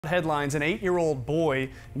Headlines: an 8-year-old boy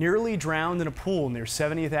nearly drowned in a pool near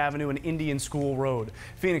 70th Avenue and Indian School Road.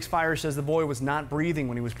 Phoenix Fire says the boy was not breathing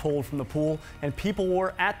when he was pulled from the pool, and people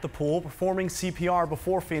were at the pool performing CPR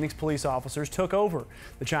before Phoenix police officers took over.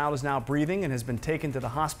 The child is now breathing and has been taken to the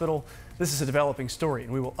hospital. This is a developing story,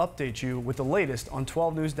 and we will update you with the latest on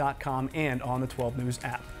 12news.com and on the 12 News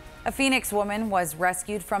app. A Phoenix woman was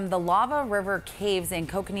rescued from the Lava River Caves in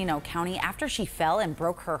Coconino County after she fell and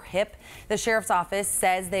broke her hip. The sheriff's office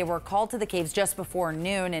says they were called to the caves just before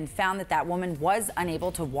noon and found that woman was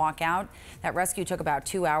unable to walk out. That rescue took about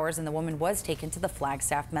 2 hours, and the woman was taken to the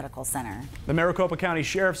Flagstaff Medical Center. The Maricopa County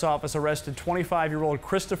Sheriff's Office arrested 25-year-old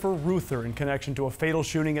Christopher Ruther in connection to a fatal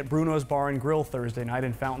shooting at Bruno's Bar and Grill Thursday night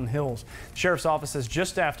in Fountain Hills. The sheriff's office says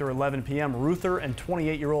just after 11 p.m., Ruther and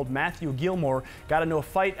 28-year-old Matthew Gilmore got into a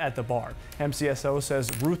fight at the bar. MCSO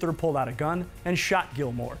says Ruther pulled out a gun and shot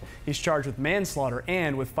Gilmore. He's charged with manslaughter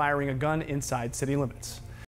and with firing a gun inside city limits.